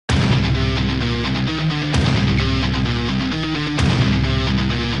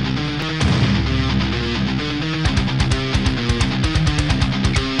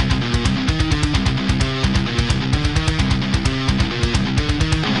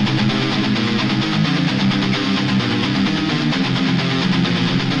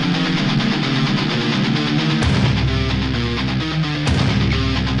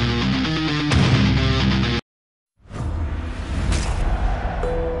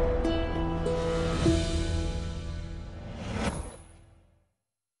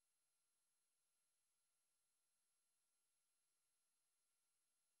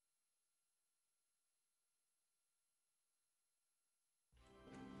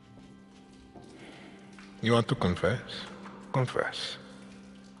You want to confess? Confess.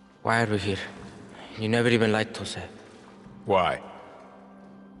 Why are we here? You never even liked Jose. Why?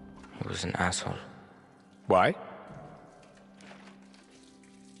 He was an asshole. Why?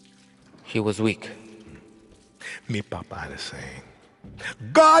 He was weak. Me papa had a saying.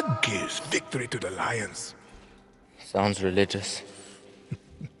 God gives victory to the lions. Sounds religious.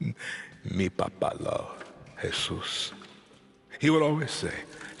 Mi papa loved Jesus. He would always say,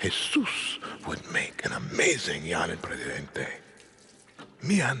 Jesus would make an amazing Yanin Presidente.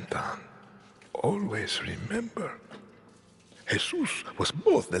 Mi Anton always remember, Jesus was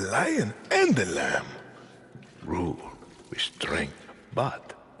both the lion and the lamb. Rule with strength,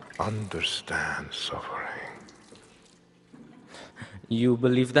 but understand suffering. You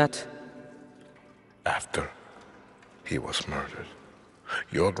believe that? After he was murdered,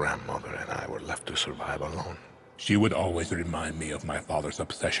 your grandmother and I were left to survive alone. She would always remind me of my father's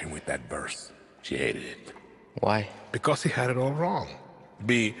obsession with that verse. She hated it. Why? Because he had it all wrong.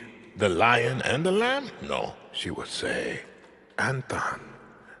 Be the lion and the lamb? No, she would say, Anton,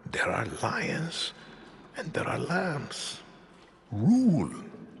 there are lions and there are lambs. Rule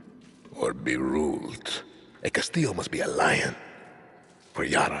or be ruled. A Castillo must be a lion, for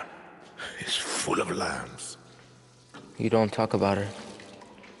Yara is full of lambs. You don't talk about her.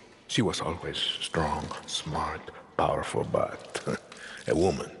 She was always strong, smart, powerful, but a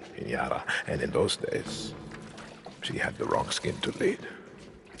woman in Yara. And in those days, she had the wrong skin to lead.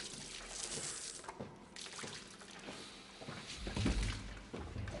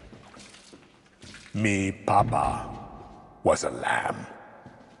 Me papa was a lamb.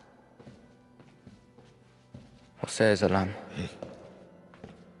 Jose is a lamb.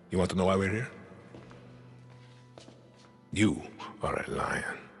 You want to know why we're here? You are a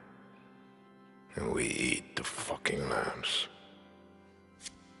lion. And we eat the fucking lambs.